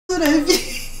la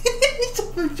vie. J'en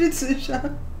peux plus de ce chat.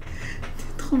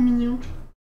 C'est trop mignon.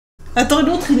 Attends,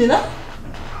 l'autre il est là?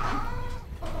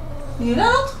 Il est là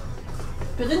l'autre?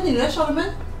 Perrine il est là,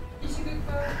 Charlemagne?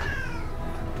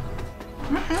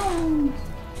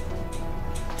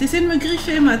 T'essaies de me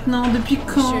griffer maintenant, depuis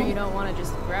quand?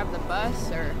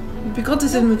 Depuis quand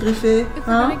t'essaies de me griffer?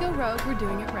 Hein?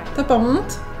 T'as pas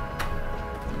honte?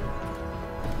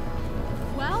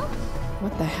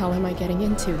 What the hell am I getting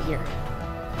into here?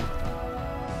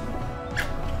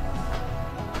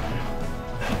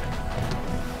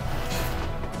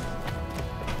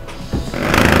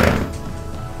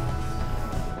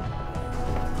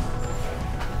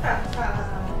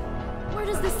 Where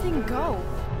does this thing go?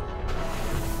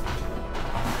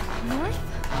 North?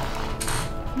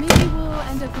 Maybe we'll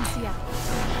end up in Seattle.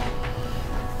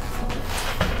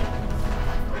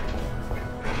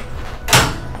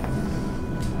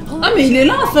 Ah mais il est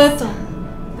là en fait.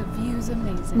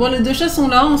 Bon, les deux chats sont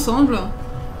là ensemble.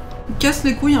 Ils cassent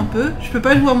les couilles un peu. Je peux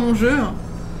pas jouer à mon jeu.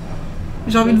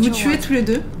 J'ai envie de vous tuer tous les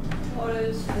deux.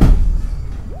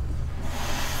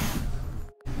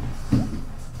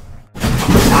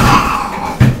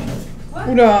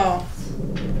 Oula.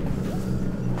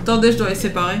 Attendez, je dois les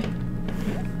séparer.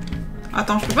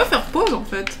 Attends, je peux pas faire pause en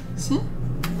fait. Si?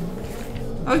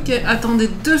 Ok, attendez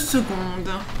 2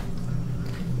 secondes.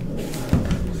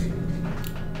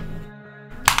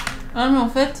 Ah mais en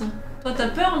fait, toi t'as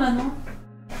peur là, non?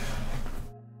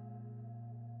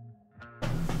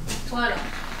 Voilà,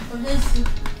 reviens ici.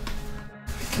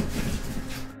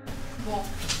 Bon.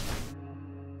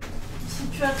 Si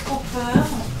tu as trop peur,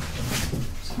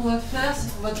 ce qu'on va faire,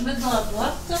 c'est qu'on va te mettre dans la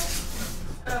boîte.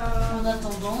 En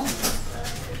attendant.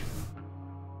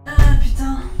 Ah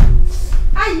putain.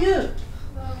 Aïe!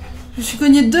 Je me suis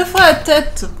cogné 2 fois la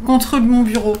tête contre mon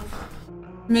bureau.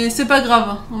 Mais c'est pas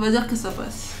grave, on va dire que ça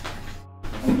passe.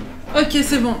 Ok,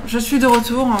 c'est bon, je suis de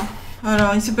retour.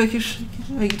 Alors, il s'est pas quelque chose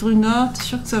avec Druna, t'es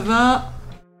sûr que ça va?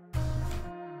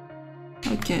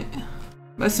 Ok.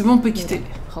 Bah c'est bon, on peut quitter.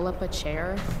 Pull up a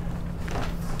chair.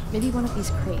 Maybe one of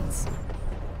these crates.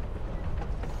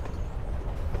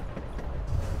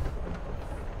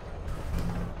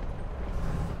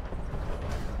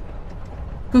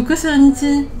 Coucou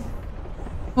Serenity.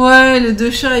 Ouais, les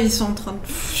deux chats, ils sont en train de...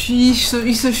 Ils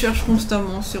se cherchent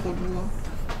constamment, c'est relou.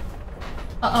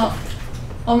 Ah ah.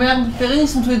 Oh merde, Perrine, ils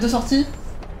sont tous les deux sortis?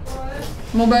 Ouais.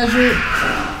 Bon bah je...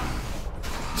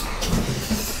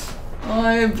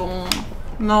 Ouais, bon...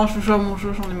 Non, je joue à mon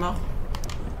jeu, j'en ai marre.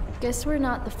 Guess we're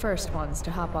not the first ones to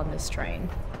hop on this train.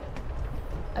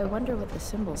 I wonder what the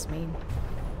symbols mean.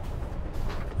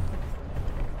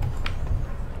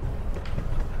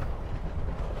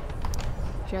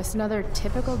 Just another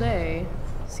typical day,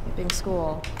 skipping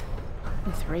school,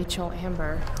 with Rachel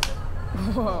Amber.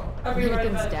 Whoa,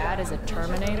 Nathan's dad is a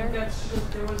Terminator?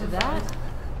 That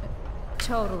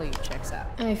totally checks out.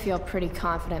 I feel pretty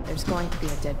confident there's going to be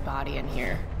a dead body in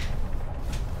here.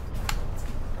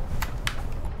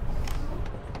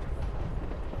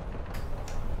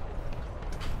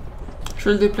 Je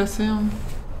vais le déplacer. Hein.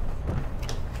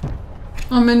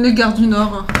 Emmène les gardes du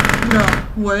Nord. Là,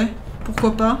 ouais,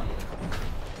 pourquoi pas.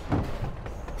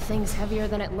 Thing's heavier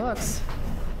than it looks.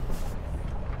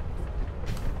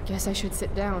 Guess I should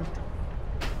sit down.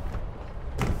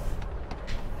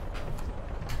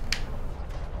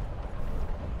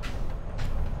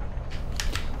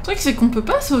 Le truc c'est qu'on peut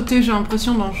pas sauter, j'ai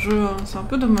l'impression dans le jeu. C'est un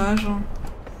peu dommage.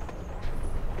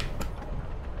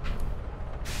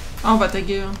 Ah, on va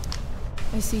taguer.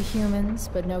 I see humans,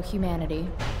 but no humanity.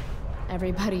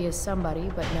 Everybody is somebody,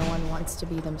 but no one wants to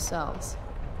be themselves.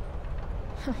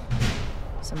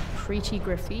 Some preachy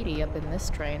graffiti up in this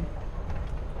train.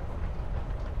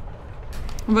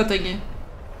 On va taguer.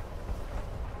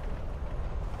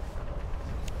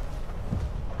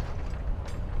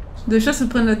 Des chats se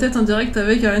prennent la tête en direct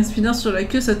avec un spinner sur la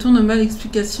queue, ça tourne mal,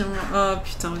 explication. Oh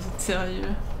putain, vous êtes sérieux.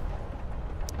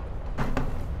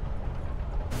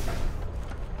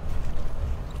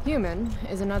 Human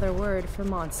is another word for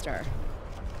monster.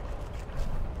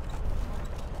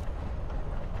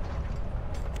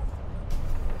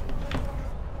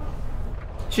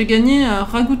 J'ai gagné un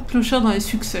ragoût de clochard dans les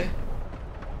succès.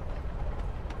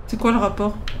 C'est quoi le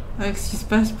rapport avec ce qui se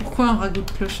passe? Pourquoi un ragoût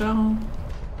de clochard?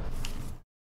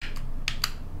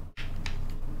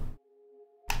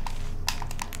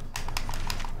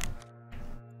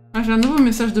 Ah, j'ai un nouveau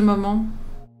message de maman.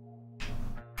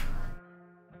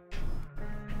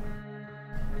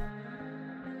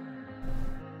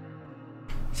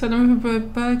 Ça ne me peut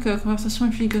pas que la conversation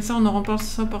est finie comme ça, on ne remplace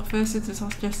ça parfait, c'était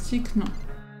sarcastique, non.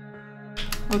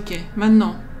 Ok,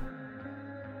 maintenant.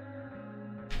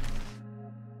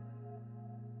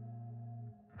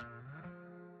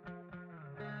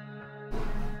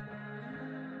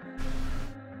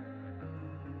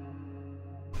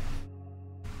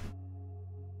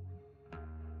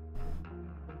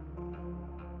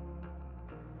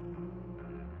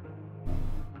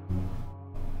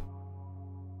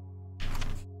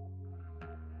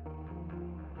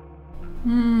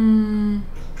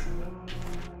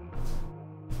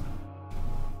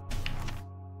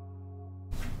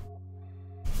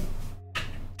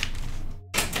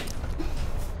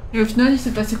 Et au final, il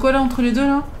s'est passé quoi là entre les deux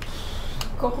là?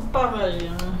 Encore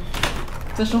pareil.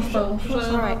 Ça change pas grand chose.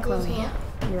 Alright, Chloe.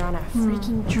 You're on a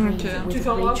freaking train with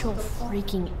Rachel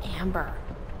freaking Amber.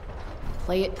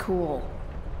 Play it cool.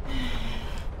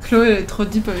 Chloé, elle est trop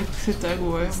deep avec ses tags,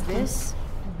 ouais. Is this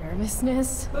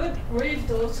nervousness?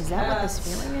 Is that what this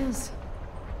feeling is?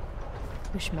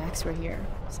 Wish Max were here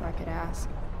so I could ask.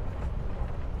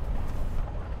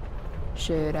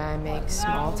 Should I make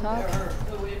small talk?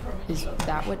 Is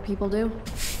that what people do?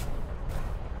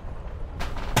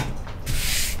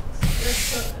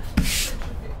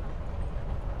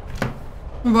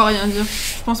 On va rien dire.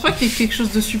 Je pense pas qu'il y ait quelque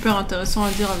chose de super intéressant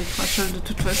à dire avec Rachel de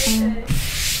toute façon.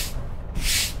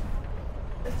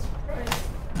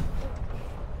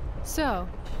 So,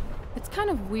 it's kind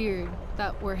of weird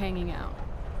that we're hanging out.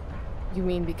 You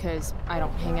mean because I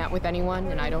don't hang out with anyone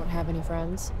and I don't have any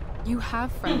friends? You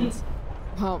have friends.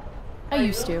 Well, I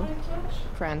used to.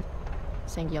 Friend.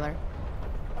 Singular.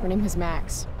 Her name was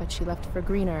Max, but she left for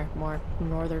greener, more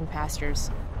northern pastures.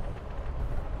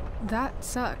 That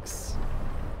sucks.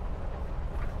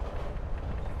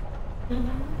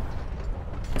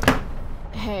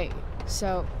 Hey,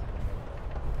 so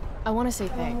I want to say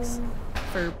thanks.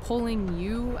 For pulling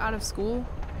you out of school?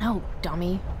 No,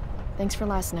 dummy. Thanks for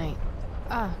last night.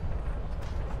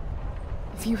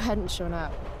 If you hadn't shown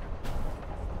up.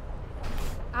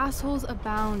 Assholes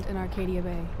abound in Arcadia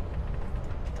Bay.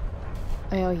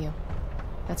 I owe you.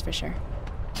 That's for sure.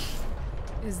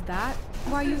 Is that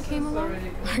why you came along?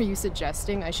 Are you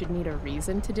suggesting I should need a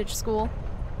reason to ditch school?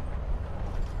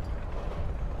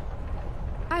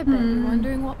 I bet you're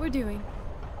wondering what we're doing.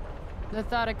 The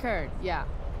thought occurred, yeah.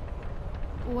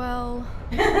 Well,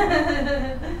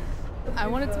 I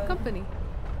wanted some company.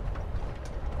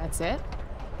 That's it?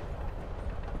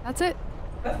 That's it.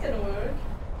 That's gonna work.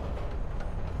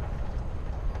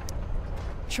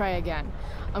 Try again.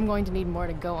 I'm going to need more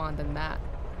to go on than that.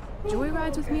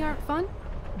 Joyrides with me aren't fun.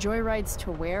 Joyrides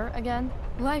to where again?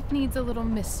 Life needs a little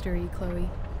mystery, Chloe.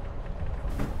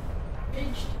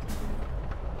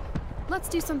 Let's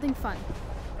do something fun.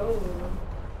 On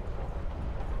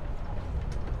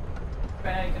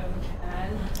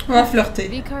va flirter.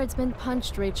 V-card's been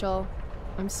punched, Rachel.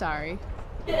 I'm sorry.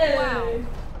 Wow.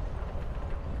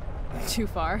 Too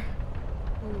far.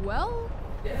 Well,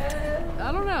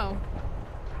 I don't know.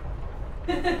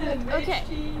 Okay,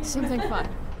 something fun.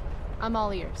 I'm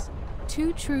all ears.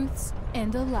 2 truths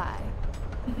and a lie.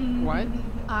 What?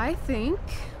 I think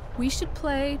we should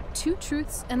play 2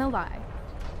 truths and a lie.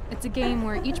 It's a game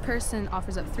where each person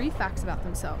offers up 3 facts about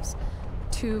themselves,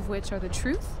 2 of which are the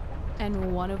truth,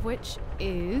 and 1 of which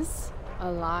is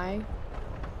a lie?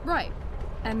 Right.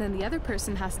 And then the other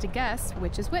person has to guess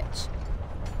which is which.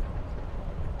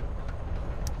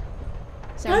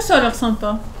 Ouais, ça a l'air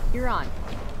sympa. You're on.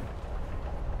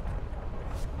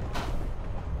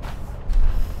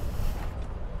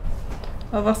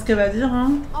 On va voir ce qu'elle va dire,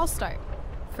 hein. I'll start.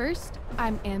 First,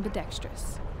 I'm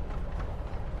ambidextrous.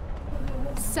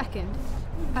 Second,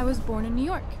 I was born in New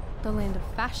York, the land of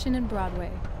fashion and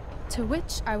Broadway, to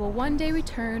which I will one day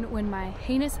return when my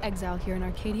heinous exile here in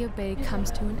Arcadia Bay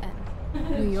comes to an end.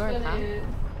 New York, huh?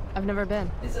 I've never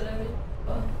been.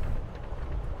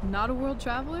 Not a world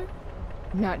traveler?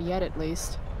 Not yet, at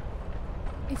least.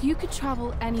 If you could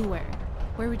travel anywhere,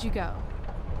 where would you go?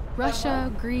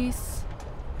 Russia, Greece,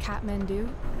 Kathmandu?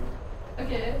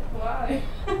 Okay, why?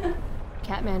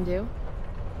 Kathmandu?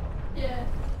 Yeah.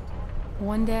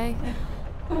 One day,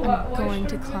 I'm going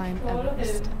to climb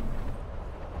Everest.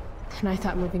 And I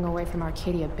thought moving away from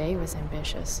Arcadia Bay was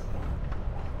ambitious.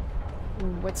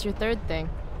 What's your third thing?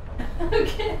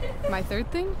 Okay. My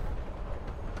third thing?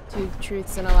 2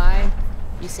 truths and a lie.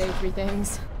 You say 3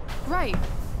 things. Right.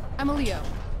 I'm a Leo.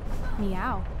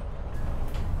 Meow.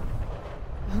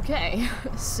 Okay,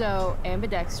 so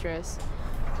ambidextrous,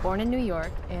 born in New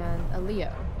York, and a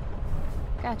Leo.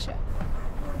 Gotcha.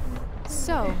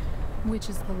 So, which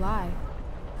is the lie?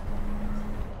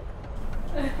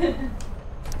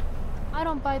 I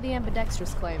don't buy the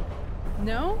ambidextrous claim.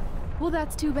 No? Well,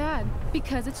 that's too bad,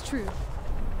 because it's true.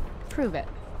 Prove it.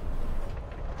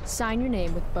 Sign your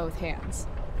name with both hands.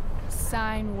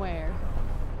 Sign where?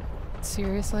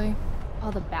 Seriously?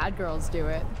 All the bad girls do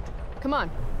it. Come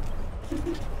on.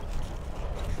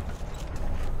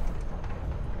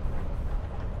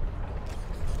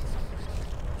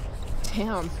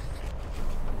 Damn.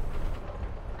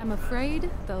 I'm afraid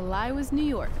the lie was New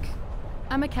York.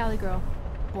 I'm a Cali girl,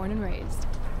 born and raised.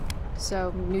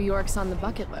 So, New York's on the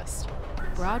bucket list.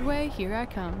 Broadway, here I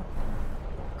come.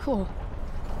 Cool.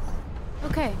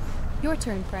 Okay, your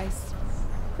turn, Price.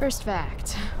 First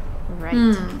fact.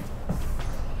 Right.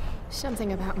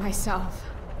 Something about myself.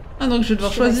 Ah, donc je vais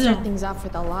devoir Should I choisir. start things off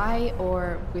with a lie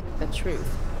or with the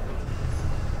truth?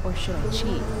 Or should I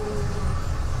cheat?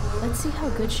 Let's see how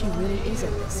good she really is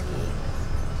at this game.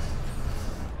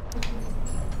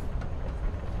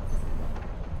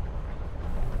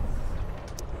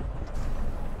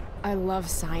 I love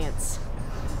science.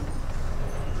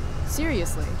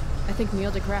 Seriously, I think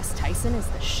Neil deGrasse Tyson is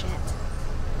the shit.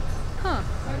 Huh.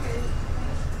 Okay.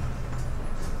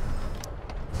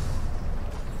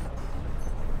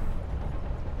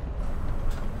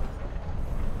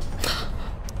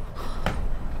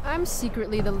 I'm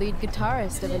secretly the lead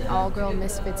guitarist of an all-girl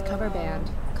Misfits cover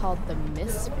band called the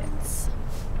Misfits.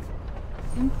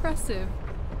 Impressive.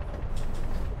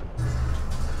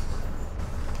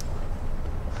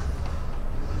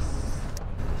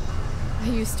 I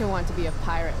used to want to be a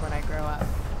pirate when I grow up.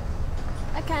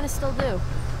 I kinda still do.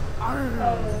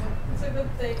 Oh, it's a good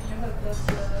thing you have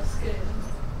that skin.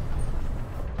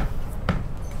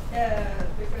 Yeah,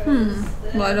 because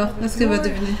Bon alors, est-ce qu'elle va You're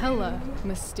deviner? hella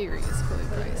mysterious, Chloe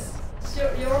Price.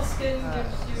 your skin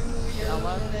gives you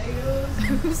yellow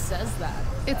nails. Who says that?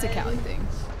 It's a Cali thing.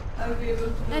 I'll be able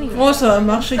to Anyway. Oh, ça va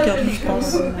marcher, Carl, je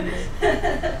pense.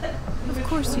 Of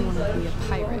course you want to be a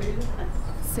pirate.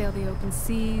 Sail the open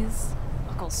seas,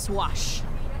 Uncle Swash.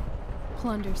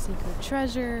 plunder secret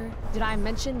treasure. Did I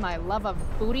mention my love of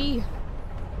booty?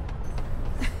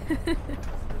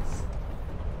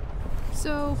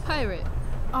 So, pirate.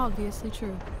 Obviously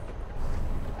true.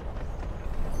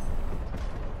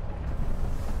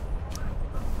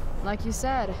 Like you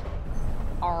said.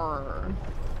 Arr.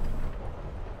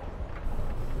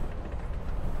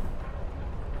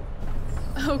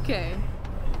 Okay.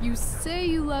 You say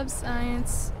you love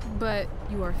science, but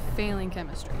you are failing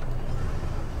chemistry.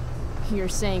 You're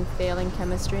saying failing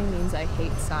chemistry means I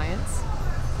hate science?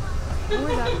 Or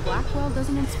that Blackwell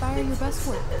doesn't inspire your best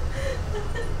work.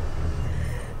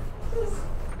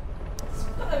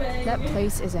 That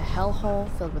place is a hellhole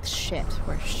filled with shit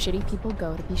where shitty people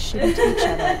go to be shitty to each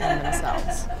other and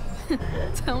themselves.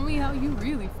 Tell me how you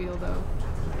really feel, though.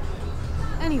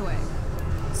 Anyway,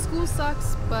 school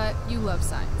sucks, but you love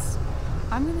science.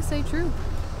 I'm gonna say true.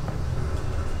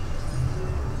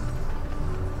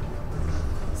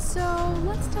 So,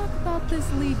 let's talk about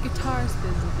this lead guitarist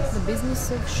business. The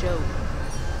business of show.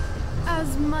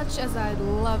 As much as I'd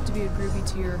love to be a groupie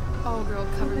to your all-girl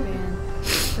cover band,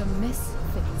 the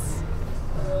Misfits,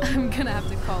 I'm gonna have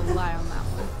to call a lie on that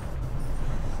one.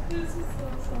 This is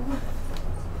awesome.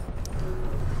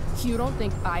 You don't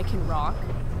think I can rock?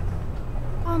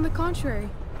 On the contrary,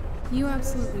 you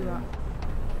absolutely rock.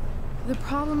 The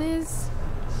problem is,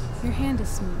 your hand is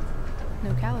smooth,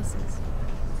 no calluses.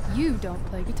 You don't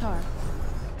play guitar.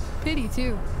 Pity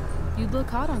too. You'd look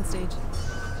hot on stage.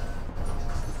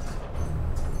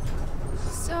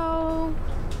 So,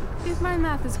 if my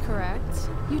math is correct,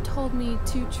 you told me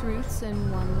 2 truths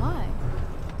and 1 lie.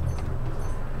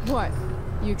 What?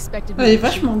 You expected Elle est me to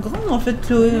vachement grande en fait,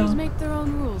 Chloé. Players Hein. make their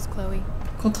own rules, Chloe.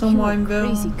 Contrairement à You're Amber.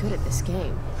 crazy good at this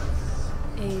game.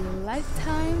 A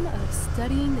lifetime of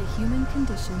studying the human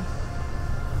condition.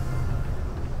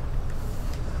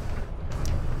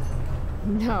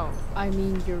 No, I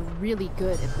mean you're really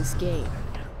good at this game.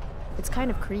 It's kind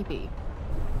of creepy.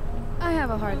 I have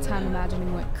a hard time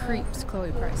imagining what creeps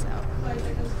Chloe Price out.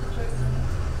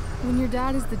 When your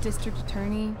dad is the district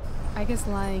attorney, I guess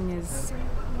lying is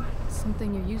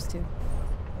something you're used to.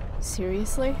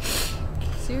 Seriously?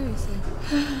 Seriously.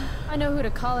 I know who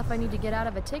to call if I need to get out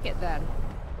of a ticket then.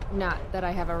 Not that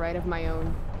I have a right of my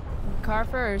own. Car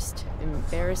first,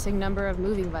 embarrassing number of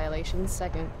moving violations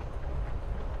second.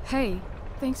 Hey,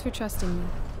 thanks for trusting me.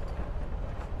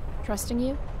 Trusting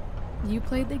you? You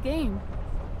played the game.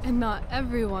 And not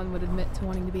everyone would admit to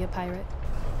wanting to be a pirate.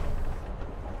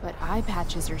 But eye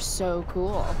patches are so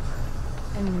cool.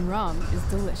 And rum is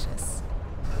delicious.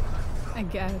 I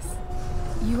guess.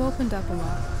 You opened up a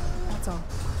lot. That's all.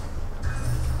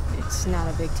 It's not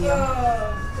a big deal.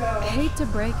 I hate to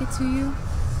break it to you,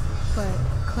 but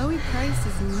Chloe Price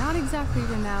is not exactly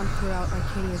renowned throughout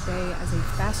Arcadia Bay as a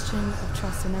bastion of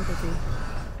trust and empathy.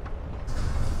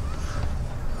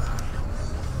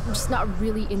 I'm just not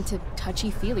really into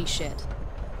touchy-feely shit.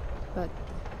 But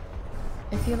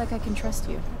I feel like I can trust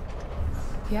you.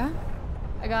 Yeah?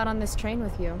 I got on this train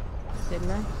with you,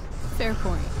 didn't I? Fair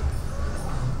point.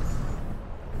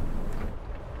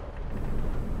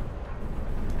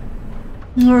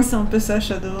 Ouais, c'est un peu ça,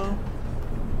 Shadow.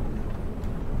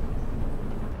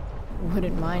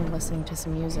 Wouldn't mind listening to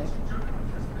some music.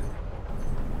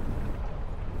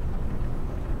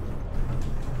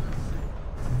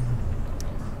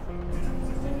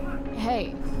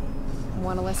 Hey,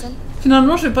 wanna listen?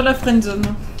 Finalement, je vais pas la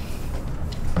friendzone.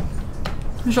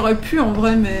 J'aurais pu en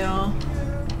vrai, mais...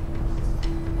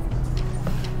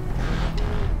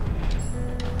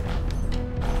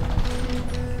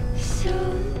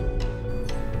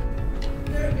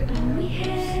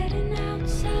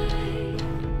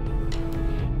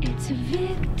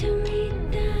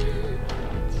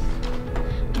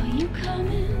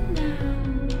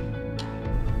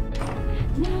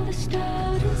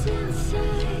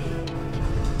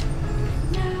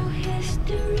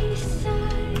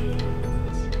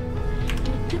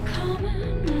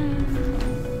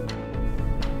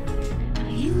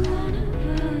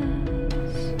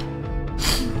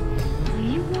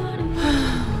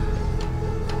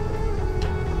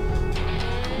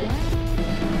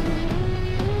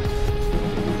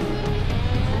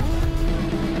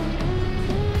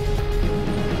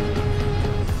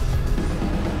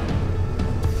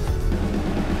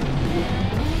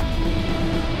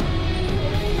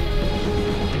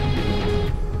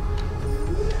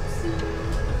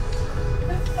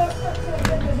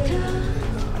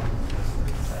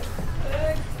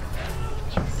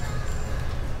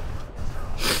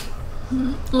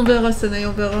 On verra, Sanaï,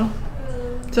 on verra.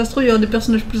 Ça se trouve, il y aura des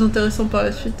personnages plus intéressants par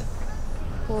la suite.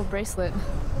 Cool bracelet.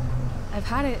 I've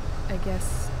had it, I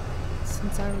guess,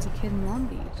 since I was a kid in Long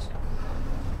Beach.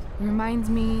 It reminds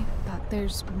me that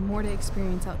there's more to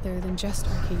experience out there than just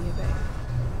Arcadia Bay.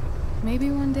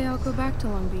 Maybe one day I'll go back to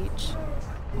Long Beach.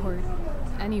 Or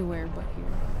anywhere but here.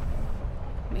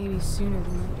 Maybe sooner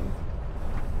than later.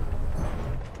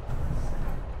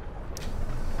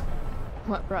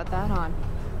 What brought that on?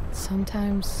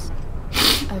 Sometimes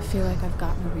I feel like I've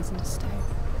got no reason to stay.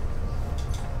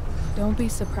 Don't be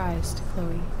surprised,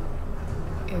 Chloe,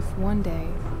 if one day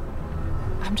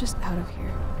I'm just out of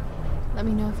here. Let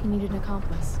me know if you need an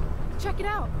accomplice. Check it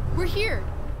out! We're here!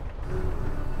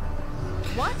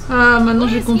 What? Ah, maintenant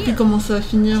j'ai compris comment ça va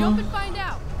finir. Jump and find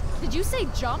out. Did you say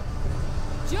jump?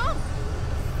 Jump!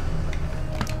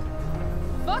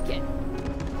 Fuck it!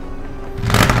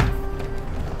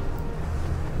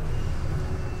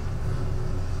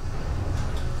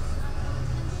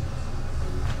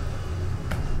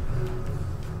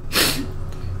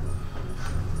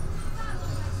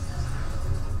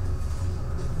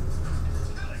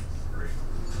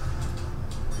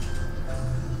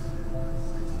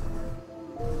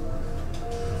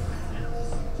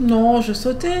 Non, je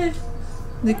sautais.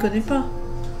 Déconnez pas.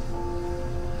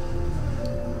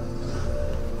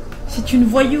 C'est une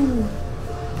voyou.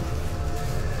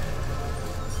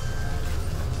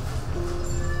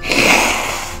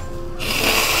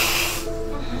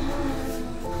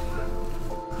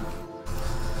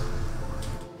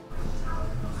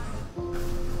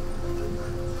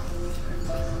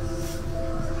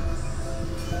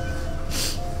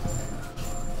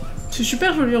 C'est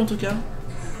super joli en tout cas.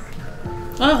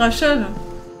 Ah, Rachel!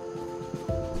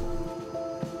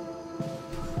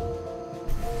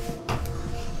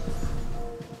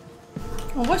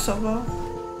 En vrai, ça va.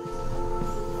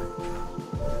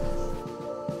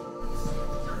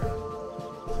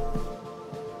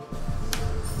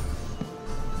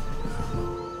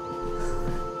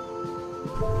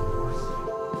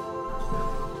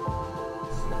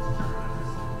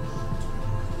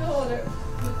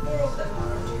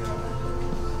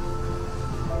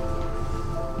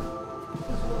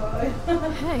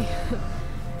 Hey,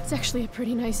 it's actually a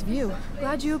pretty nice view.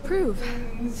 Glad you approve.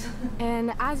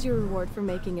 And as your reward for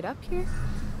making it up here,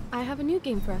 I have a new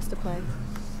game for us to play.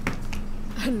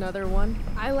 Another one?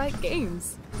 I like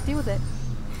games. Deal with it.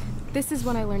 This is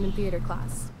one I learned in theater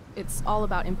class. It's all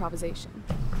about improvisation.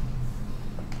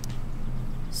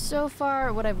 So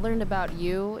far, what I've learned about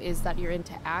you is that you're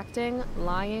into acting,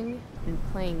 lying, and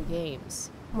playing games.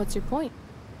 What's your point?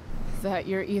 That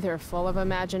you're either full of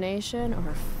imagination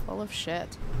or full of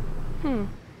shit.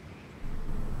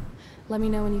 Let me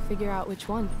know when you figure out which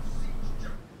one.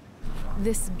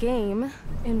 This game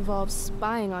involves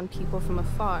spying on people from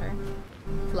afar.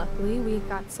 Luckily, we've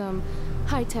got some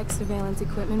high-tech surveillance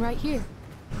equipment right here.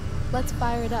 Let's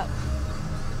fire it up.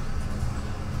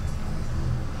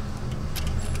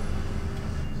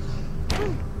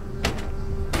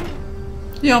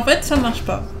 Et en fait, ça marche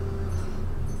pas.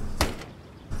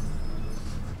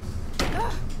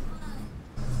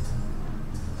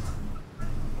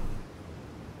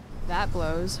 That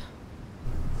blows.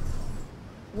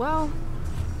 Well,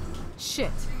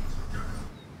 shit.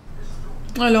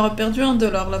 Elle aura perdu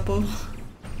 $1, la pauvre.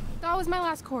 That was my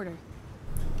last quarter.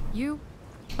 You?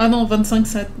 Ah non, 25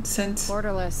 cents.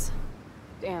 Borderless.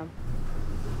 Damn.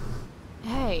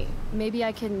 Hey, maybe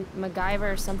I can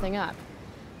MacGyver something up.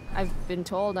 I've been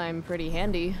told I'm pretty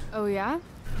handy. Oh yeah?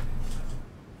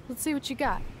 Let's see what you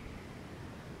got.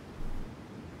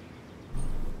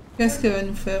 Qu'est-ce qu'elle va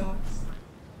nous faire?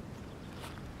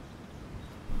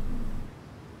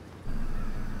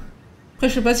 Après,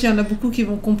 je sais pas s'il y en a beaucoup qui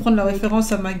vont comprendre la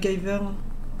référence à MacGyver.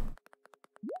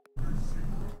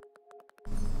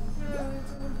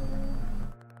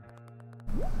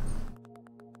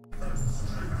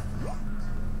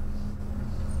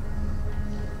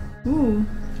 Ouh.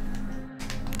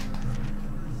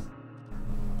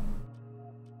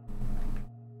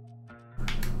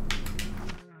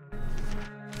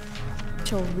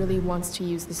 Rachel really wants to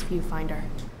use this viewfinder.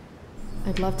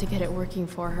 I'd love to get it working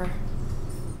for her.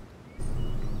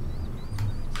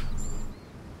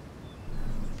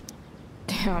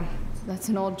 Damn, that's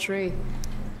an old tree.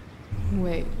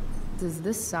 Wait, does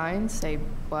this sign say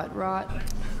butt rot?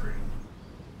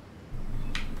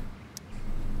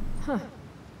 Huh.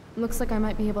 Looks like I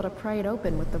might be able to pry it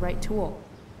open with the right tool.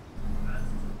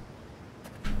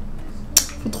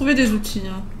 Faut trouver des outils,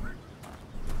 hein.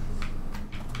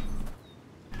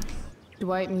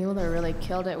 Dwight Mueller really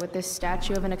killed it with this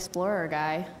statue of an explorer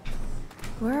guy.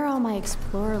 Where are all my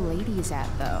explorer ladies at,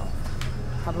 though?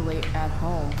 Probably at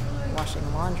home, washing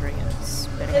laundry and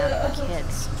spitting out the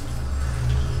kids.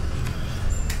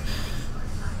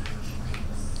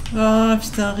 Ah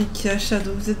putain, Ricky à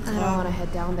Shadow, vous êtes I don't grave. want to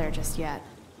head down there just yet.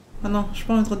 Ah non, j'ai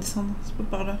pas envie de redescendre, c'est pas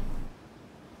par là.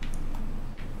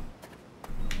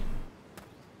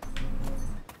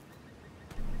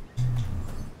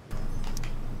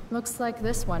 Looks like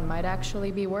this one might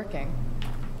actually be working.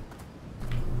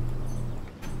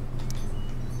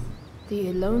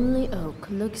 The lonely oak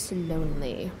looks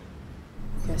lonely.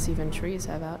 Guess even trees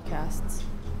have outcasts.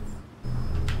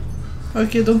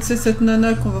 Ok, donc c'est cette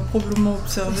nana qu'on va probablement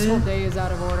This observer. whole day is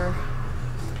out of order,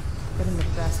 but in the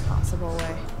best possible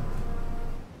way.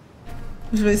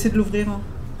 Je vais essayer de l'ouvrir. Hein.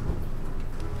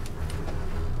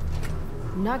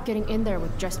 I'm not getting in there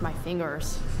with just my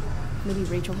fingers. Maybe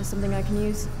Rachel has something I can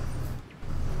use?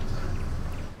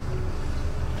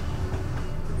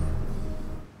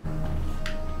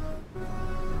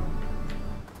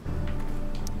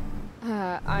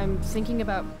 I'm thinking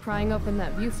about prying open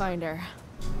that viewfinder.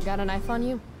 Got a knife on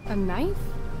you? A knife?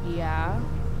 Yeah.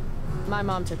 My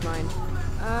mom took mine.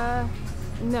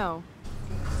 No.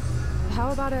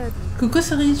 How about a Coucou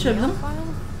Sari, tu vas nail bien? file?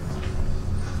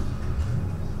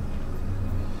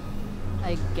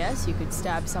 I guess you could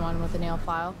stab someone with a nail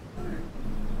file.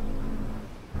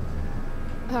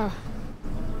 Oh,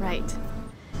 right.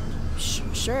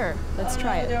 Sure, let's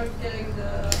try it.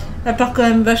 Elle part quand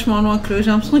même vachement loin, Chloé.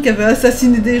 J'ai l'impression qu'elle va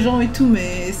assassiner des gens et tout,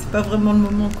 mais c'est pas vraiment le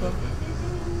moment, quoi.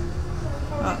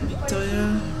 Ah, Victoria.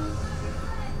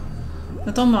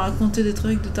 Attends, on m'a raconté des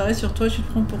trucs de taré sur toi, tu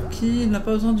te prends pour qui? Il n'a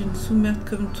pas besoin d'une sous-merde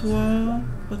comme toi.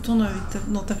 Retourne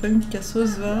avec dans ta famille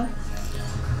cassos, va.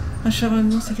 Un cher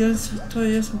amour, c'est qu'elle, c'est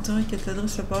Victoria, son taré qu'elle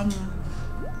t'adresse la parole.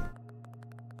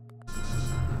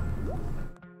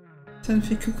 Ça ne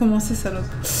fait que commencer, salope.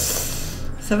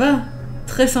 Ça va?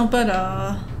 Très sympa,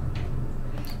 là.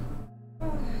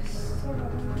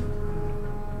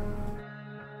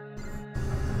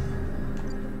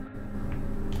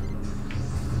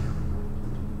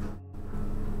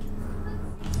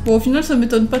 Bon, au final, ça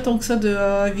m'étonne pas tant que ça de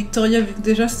Victoria, vu que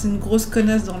déjà c'est une grosse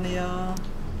connasse dans les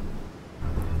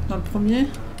dans le premier.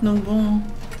 Donc bon.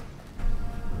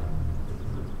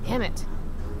 Damn it.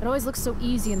 It always looks so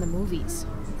easy in the movies.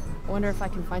 I wonder if I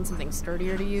can find something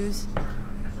sturdier to use.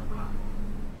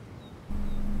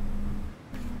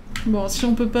 Bon, si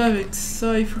on peut pas avec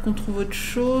ça, il faut qu'on trouve autre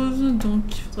chose. Donc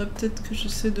il faudrait peut-être que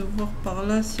j'essaie de voir par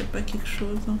là s'il n'y a pas quelque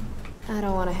chose. I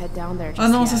don't want to head down there just Ah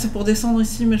non, yet. ça c'est pour descendre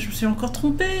ici, mais je me suis encore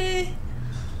trompée.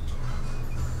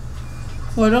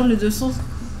 Ou alors les deux sens.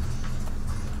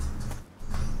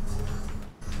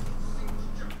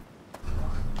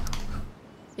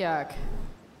 Yuck.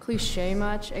 Cliché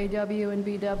much, AW and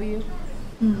BW?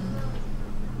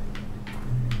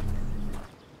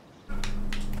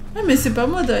 Ah mais c'est pas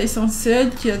moi Dice, hein. C'est elle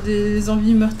qui a des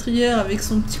envies meurtrières avec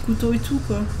son petit couteau et tout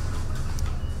quoi.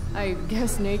 I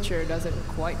guess nature doesn't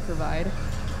quite provide.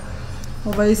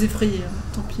 On va les effrayer, hein.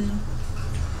 Tant pis.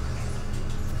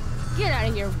 Get out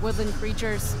of here, woodland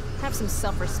creatures. Have some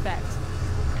self-respect.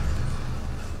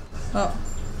 Ah.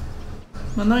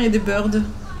 Maintenant il y a des birds.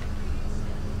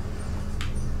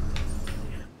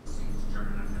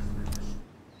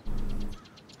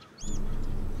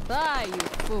 Bye, you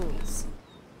fools.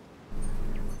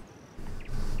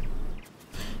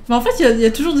 Mais en fait il y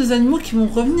a toujours des animaux qui vont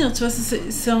revenir, tu vois,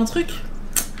 c'est un truc.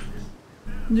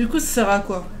 Du coup ça sert à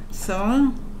quoi? Ça sert à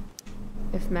rien.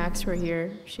 If Max were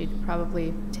here, she'd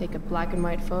probably take a black and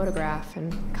white photograph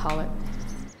and call it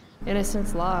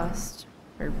Innocence Lost,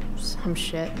 or some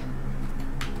shit.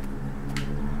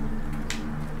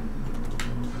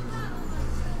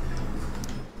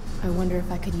 I wonder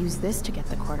if I could use this to get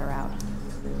the quarter out.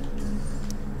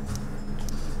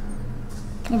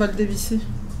 On va le dévisser.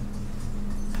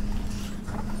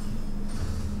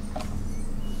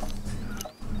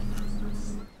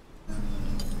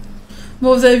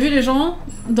 Bon, vous avez vu les gens,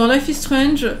 dans Life is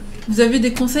Strange, vous avez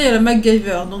des conseils à la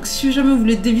MacGyver. Donc si jamais vous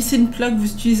voulez dévisser une plaque,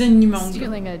 vous utilisez une lime à ongles.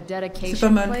 C'est pas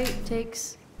mal.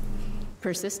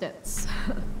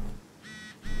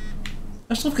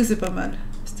 Ah, je trouve que c'est pas mal,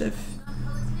 Steph.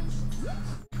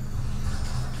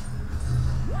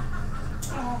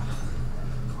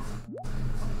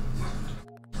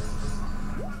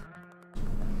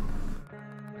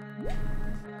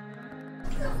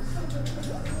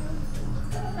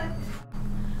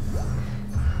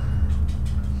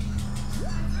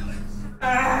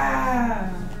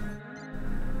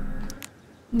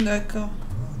 D'accord.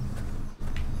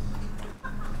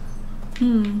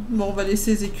 Bon, on va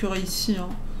laisser les écureuils ici. Hein.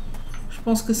 Je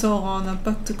pense que ça aura un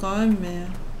impact quand même, mais...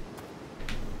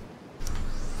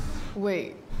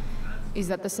 Wait, is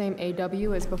that the same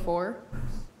AW as before?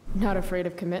 Not afraid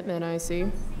of commitment, I see.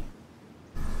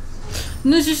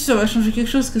 Non, si ça va changer quelque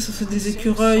chose, que ce soit des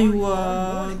écureuils ou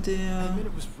des...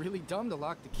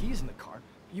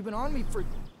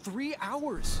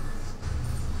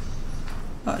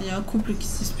 Ah, il y a un couple qui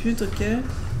se dispute, ok.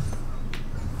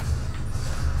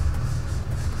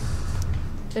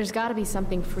 There's gotta be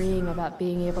something freeing about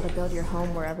being able to build your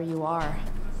home wherever you are,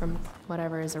 from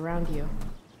whatever is around you.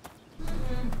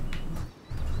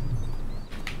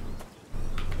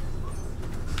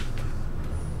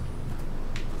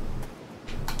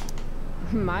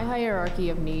 My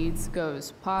hierarchy of needs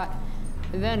goes pot,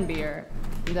 then beer,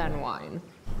 then wine.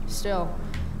 Still,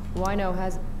 wino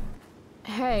has...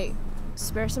 Hey,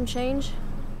 spare some change?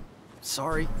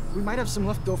 Sorry, we might have some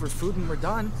leftover food when we're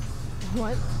done.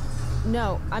 What?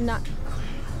 No, I'm not...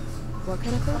 What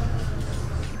kind of food?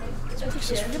 This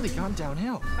place has really gone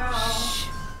downhill. Shh.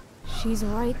 She's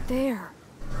right there.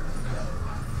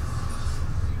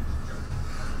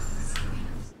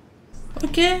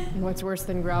 Ok. What's worse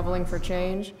than groveling for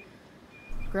change?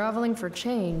 Groveling for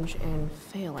change and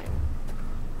failing.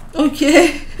 Ok.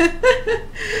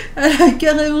 Elle a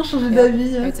carrément changé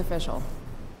d'avis. It's official.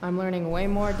 I'm learning way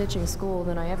more ditching school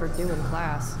than I ever do in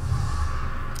class.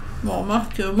 Bon,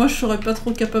 remarque, moi je serais pas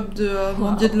trop capable de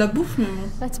mendier de la bouffe, mais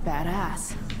bon. That's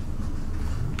badass.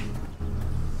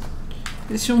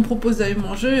 Et si on me propose d'aller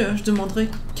manger, je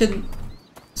demanderai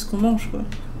ce qu'on mange, quoi.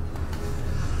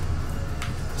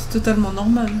 C'est totalement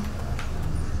normal.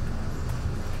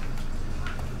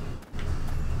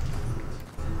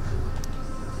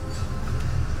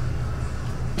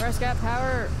 Escapade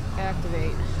power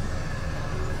activate.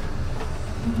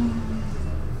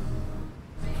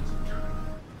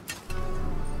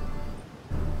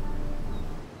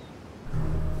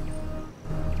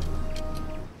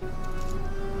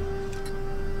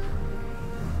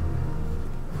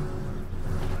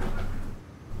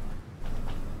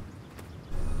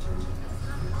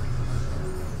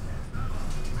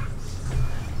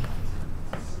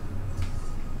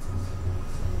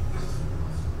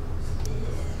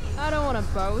 I don't want to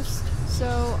boast,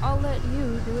 so I'll let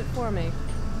you do it for me.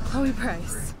 Chloe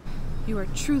Price, you are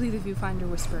truly the viewfinder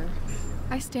whisperer.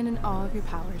 I stand in awe of your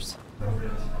powers.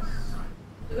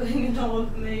 Doing an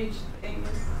old mage thing.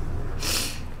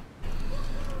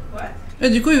 What? Et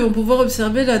du coup, ils vont pouvoir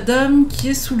observer la dame qui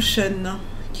est sous le chêne.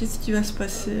 Qu'est-ce qui va se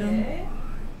passer? Okay.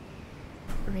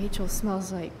 Rachel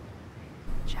smells like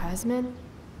jasmine.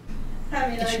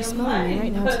 I mean, Is she smelling me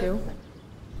right now too?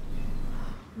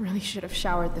 Really should have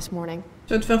showered this morning.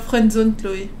 Tu vas te faire friendzone,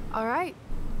 Chloé. All right.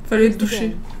 Fallait te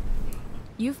doucher.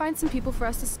 You find some people for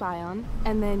us to spy on,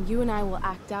 and then you and I will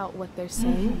act out what they're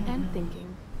saying and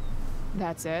thinking.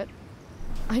 That's it?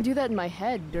 I do that in my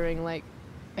head during, like,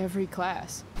 every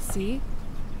class. See?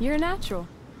 You're a natural.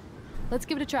 Let's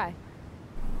give it a try.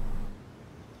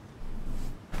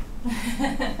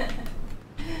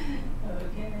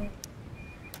 Okay.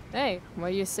 Hey, what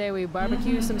do you say we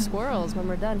barbecue some squirrels when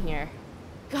we're done here?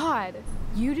 God,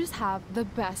 you just have the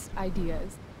best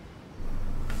ideas.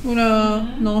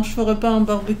 Oula, non, je ferai pas un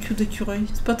barbecue d'écureuil.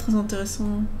 C'est pas très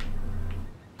intéressant.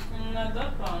 Not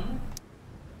that fun.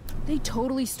 They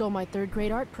totally stole my third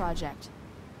grade art project.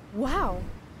 Wow,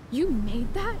 you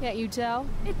made that? Can't you tell?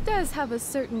 It does have a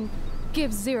certain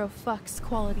give zero fucks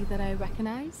quality that I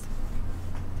recognize.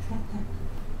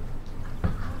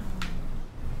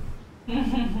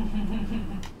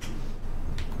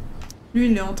 Lui,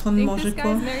 il est en train de manger Think this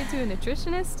quoi? guy's married to a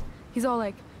nutritionist? He's all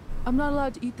like, I'm not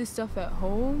allowed to eat this stuff at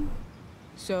home,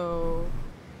 so...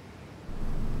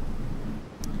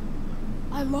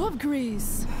 I love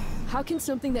Greece. How can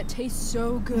something that tastes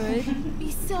so good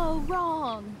be so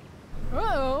wrong?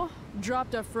 Uh-oh,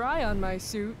 dropped a fry on my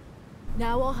suit.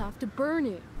 Now I'll have to burn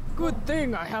it. Good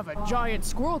thing I have a giant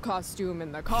squirrel costume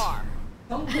in the car.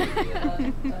 Don't do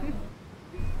that.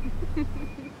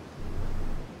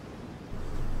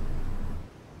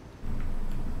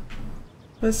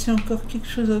 Pas s'il y a encore quelque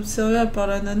chose à observer à part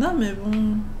la nana, mais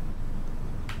bon.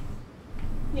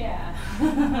 Yeah.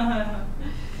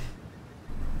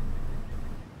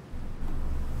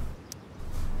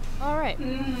 All right.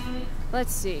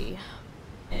 Let's see.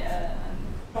 Yeah.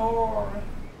 Or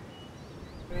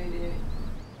really.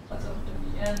 What's up to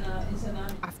me? And is an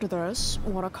After this,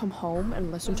 want to come home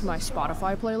and listen to my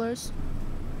Spotify playlist?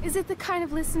 Is it the kind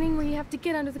of listening where you have to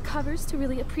get under the covers to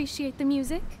really appreciate the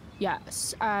music?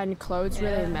 Yes, and clothes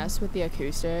really mess with the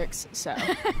acoustics, so...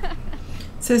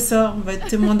 C'est ça, on va être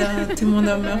témoin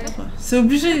d'un meurtre. C'est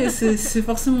obligé, c'est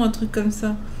forcément un truc comme ça.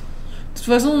 De toute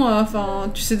façon,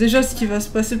 enfin, tu sais déjà ce qui va se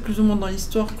passer plus ou moins dans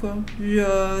l'histoire, quoi. Vu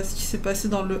ce qui s'est passé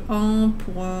dans le 1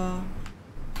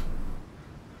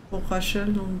 pour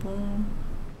Rachel, donc bon...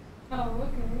 Oh, ok.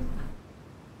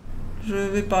 Je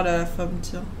vais parler à la femme,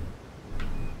 tiens.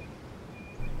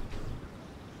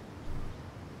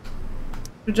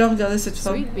 J'ai déjà regardé cette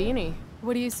femme. Sweet beanie.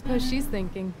 What do you suppose she's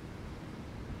thinking?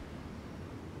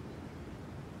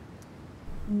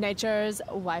 Nature's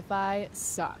Wi-Fi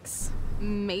sucks.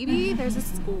 Maybe there's a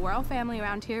squirrel family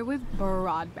around here with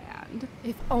broadband.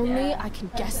 If only I can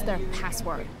guess their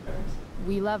password.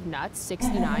 We love nuts,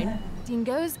 69.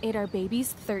 Dingoes ate our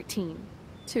babies, 13.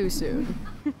 Too soon.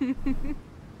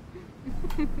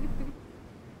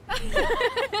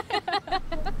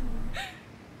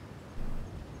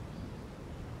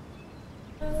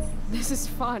 This is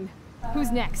fun.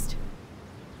 Who's next?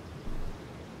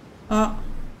 Ah.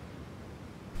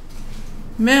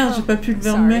 Merde, j'ai pas pu le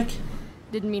voir le mec.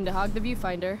 Didn't mean to hog the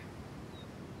viewfinder.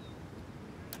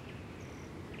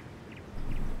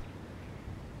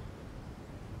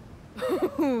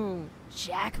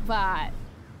 Jackpot.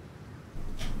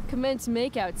 Commence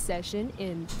makeout session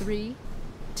in 3,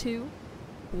 2,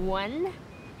 1.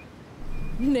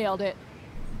 Nailed it.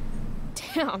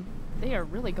 Damn, they are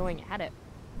really going at it.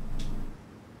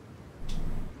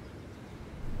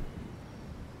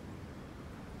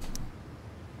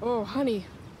 Oh, honey,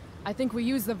 I think we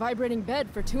used the vibrating bed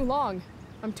for too long.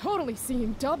 I'm totally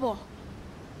seeing double.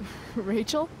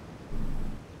 Rachel?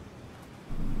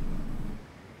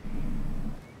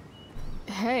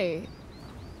 Hey,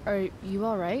 are you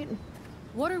alright?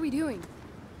 What are we doing?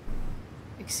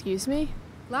 Excuse me?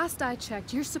 Last I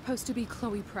checked, you're supposed to be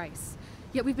Chloe Price.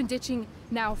 Yet we've been ditching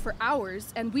now for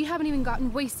hours, and we haven't even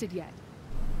gotten wasted yet.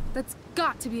 That's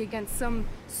got to be against some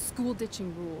school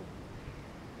ditching rule.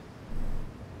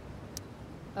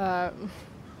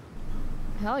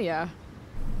 Hell yeah.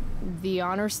 The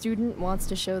honor student wants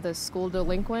to show the school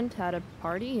delinquent how to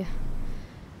party?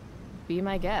 Be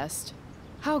my guest.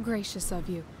 How gracious of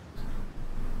you.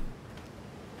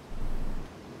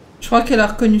 Je crois qu'elle a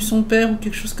reconnu son père ou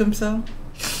quelque chose comme ça.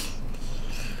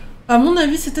 À mon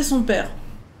avis, c'était son père.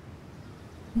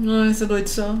 Ouais, ça doit être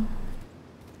ça.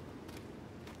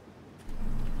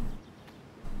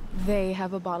 They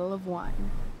have a bottle of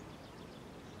wine.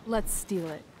 Let's steal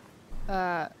it.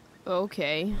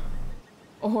 Okay.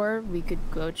 Or we could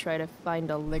go try to find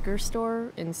a liquor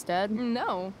store instead.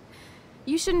 No.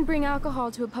 You shouldn't bring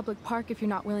alcohol to a public park if you're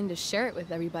not willing to share it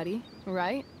with everybody,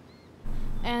 right?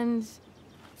 And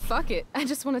fuck it, I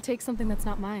just want to take something that's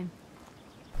not mine.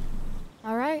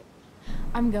 All right,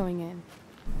 I'm going in.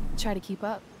 Try to keep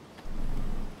up.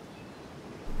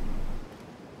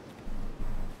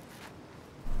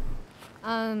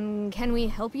 Can we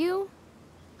help you?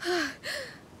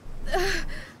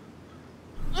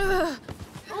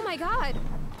 Oh my god!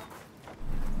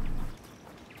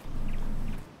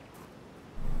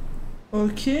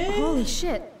 Ok. Holy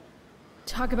shit.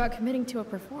 Talk about committing to a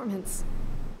performance.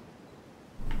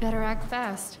 Better act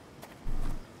fast.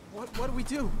 What do we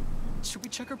do? Should we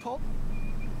check her pulse?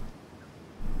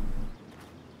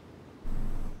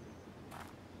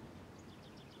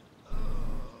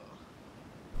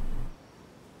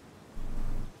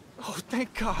 Oh,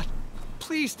 thank God.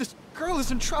 Please, this girl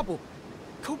is in trouble.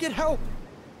 Go get help.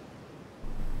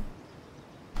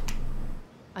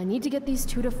 I need to get these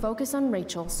two to focus on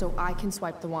Rachel so I can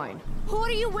swipe the wine. What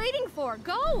are you waiting for?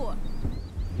 Go!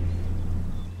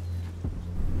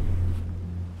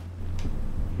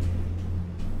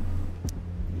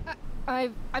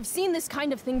 I've seen this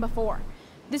kind of thing before.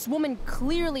 This woman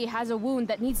clearly has a wound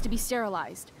that needs to be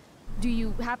sterilized. Do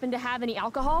you happen to have any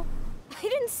alcohol? I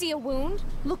didn't see a wound.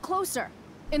 Look closer.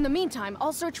 In the meantime,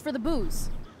 I'll search for the booze.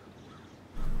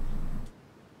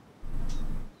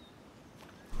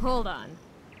 Hold on.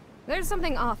 There's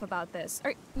something off about this.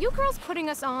 Are you girls putting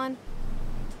us on?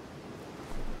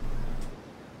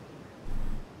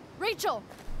 Rachel,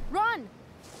 run!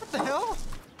 What the hell?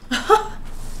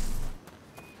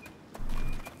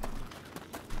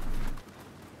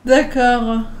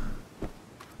 D'accord.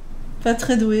 Pas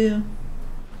très doué.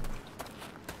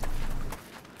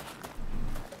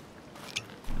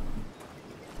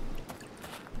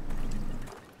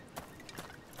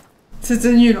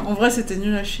 C'était nul. En vrai, c'était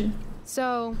nul à chier.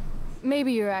 So,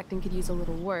 maybe your acting could use a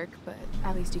little work, but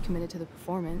at least you committed to the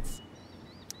performance.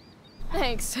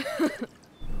 Thanks.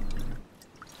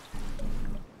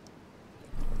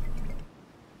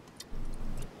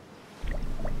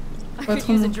 I could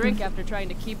use a drink after trying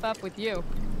to keep up with you.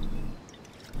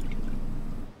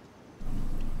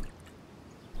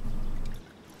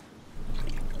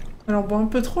 Alors bois un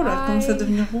peu trop là, commence à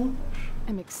devenir rouge.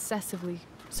 I'm excessively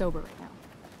sober right now.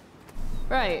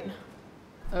 Right.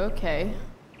 Okay.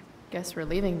 Guess we're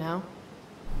leaving now.